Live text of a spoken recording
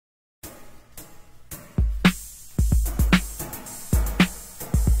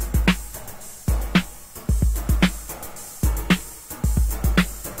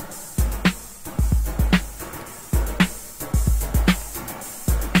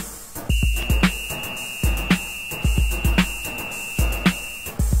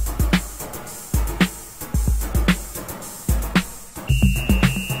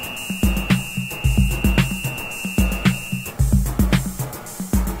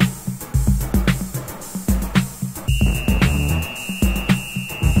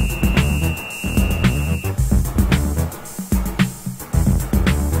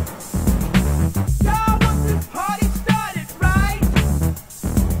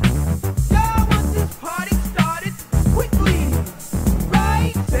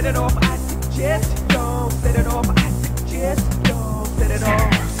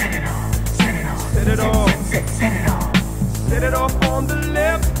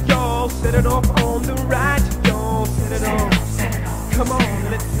Set it off on the right, y'all. Set it off. Come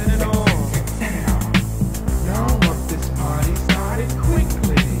on, let's set it off. Y'all want this party started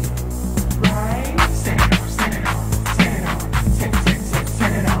quickly, right? Set it off, set it off, set it off,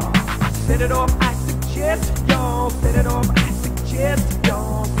 set it off. Set it off, I suggest, y'all. Set it off, I suggest,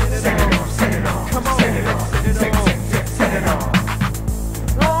 y'all. Set it off, set it off. Come on, let's set it off. Set it off.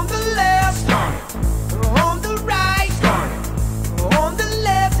 On the left, on the right, on the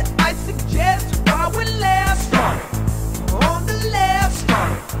left, I suggest while we're left. On the left,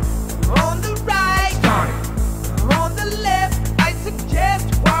 on the right, on the left, I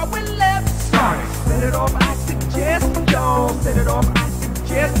suggest while we're left. Set it off, I suggest, y'all. Set it off, I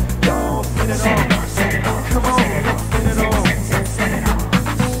suggest, y'all. Set it off, set it off. Come on, let's set it off.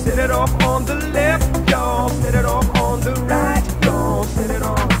 Set it off on the left, y'all. Set it off on the right, y'all. Set it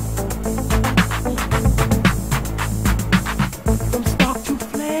off. From spark to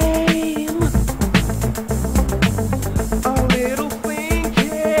flame, a little thinking,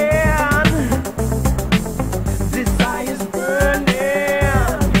 desire's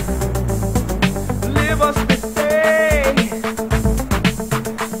burning, live us to stay.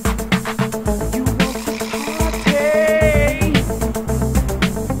 You want to party?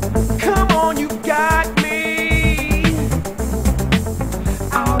 Come on, you got me.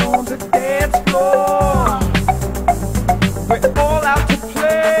 Out on the dance floor, we're all out to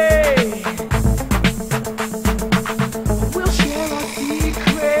play. We'll share our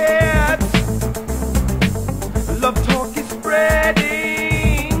secrets. Love talk is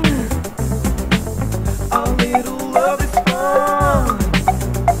spreading. A little love is fun.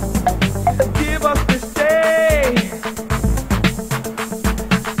 Give us this day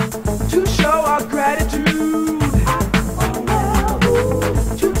to show our gratitude,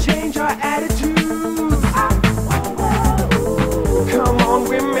 to change our attitudes. Come on,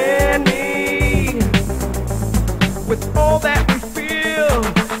 we're many. With all that we feel,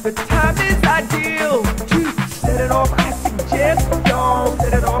 the time is ideal to set it off. I suggest, y'all.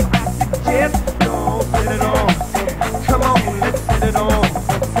 Set it off. I suggest, y'all. Set it off. Come on, let's set it off.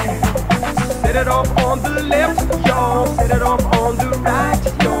 Set it off on the left, y'all. Set it off on the right,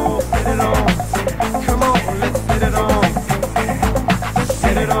 y'all. Set it off. Come on, let's set it off.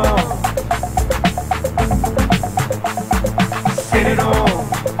 Set it off. Set it off.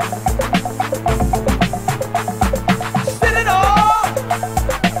 Set it off.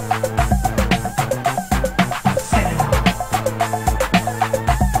 Set it off.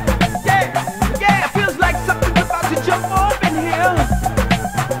 Yeah, yeah, it feels like something's about to jump off in here.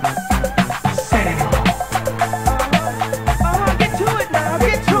 Set it off. Get to it now,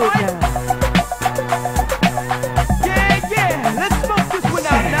 get to it. Yeah, yeah, let's smoke this one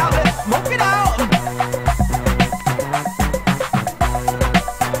out now.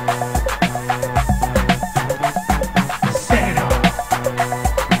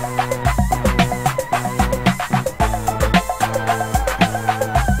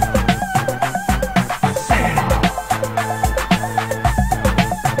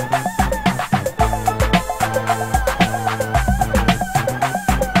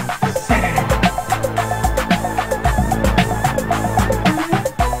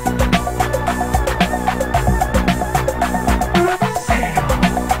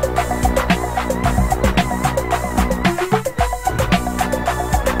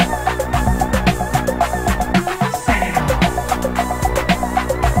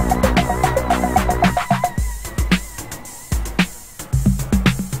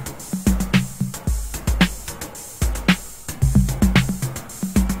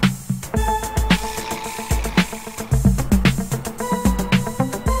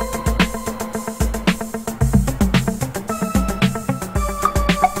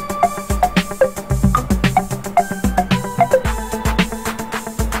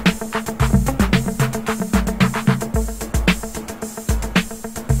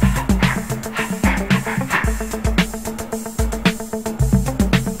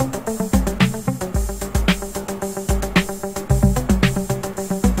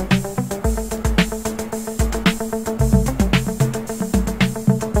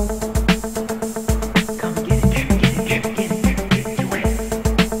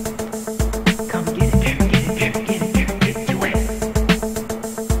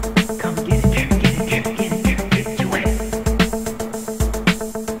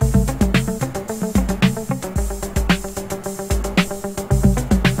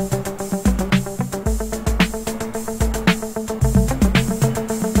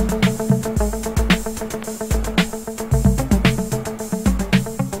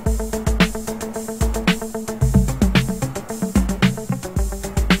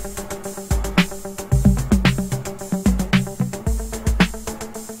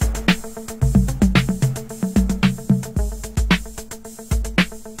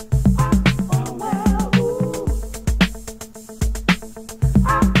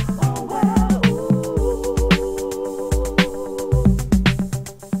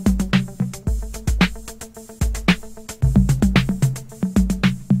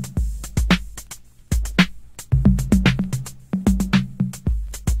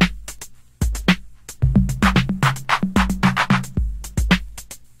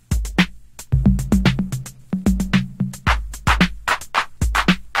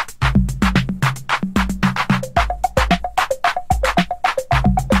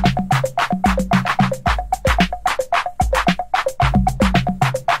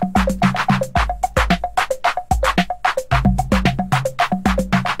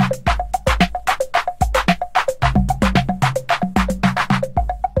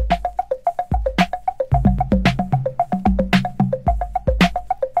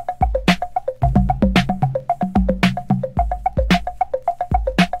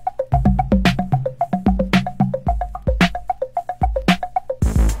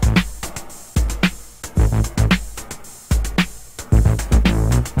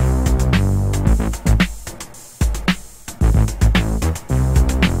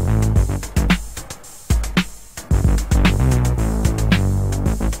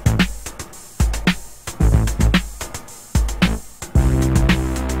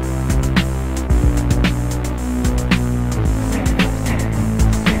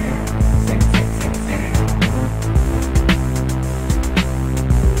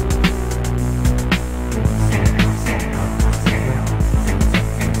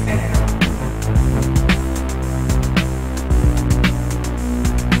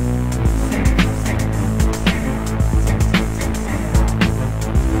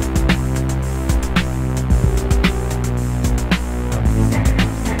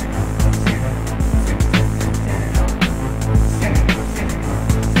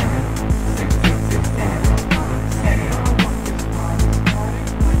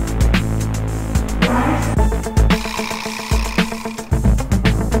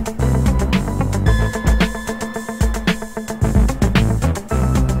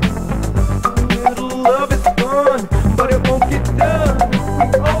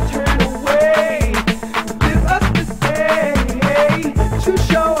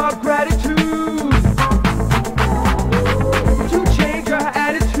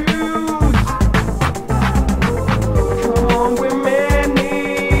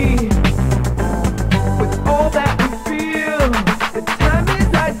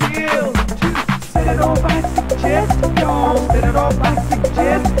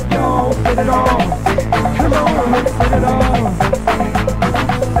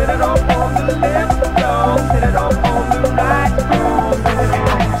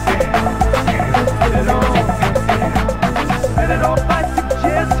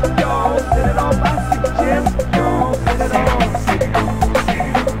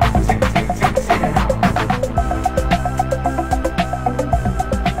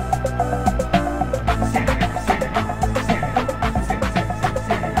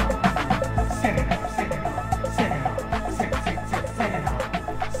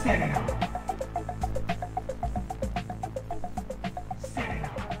 set it off.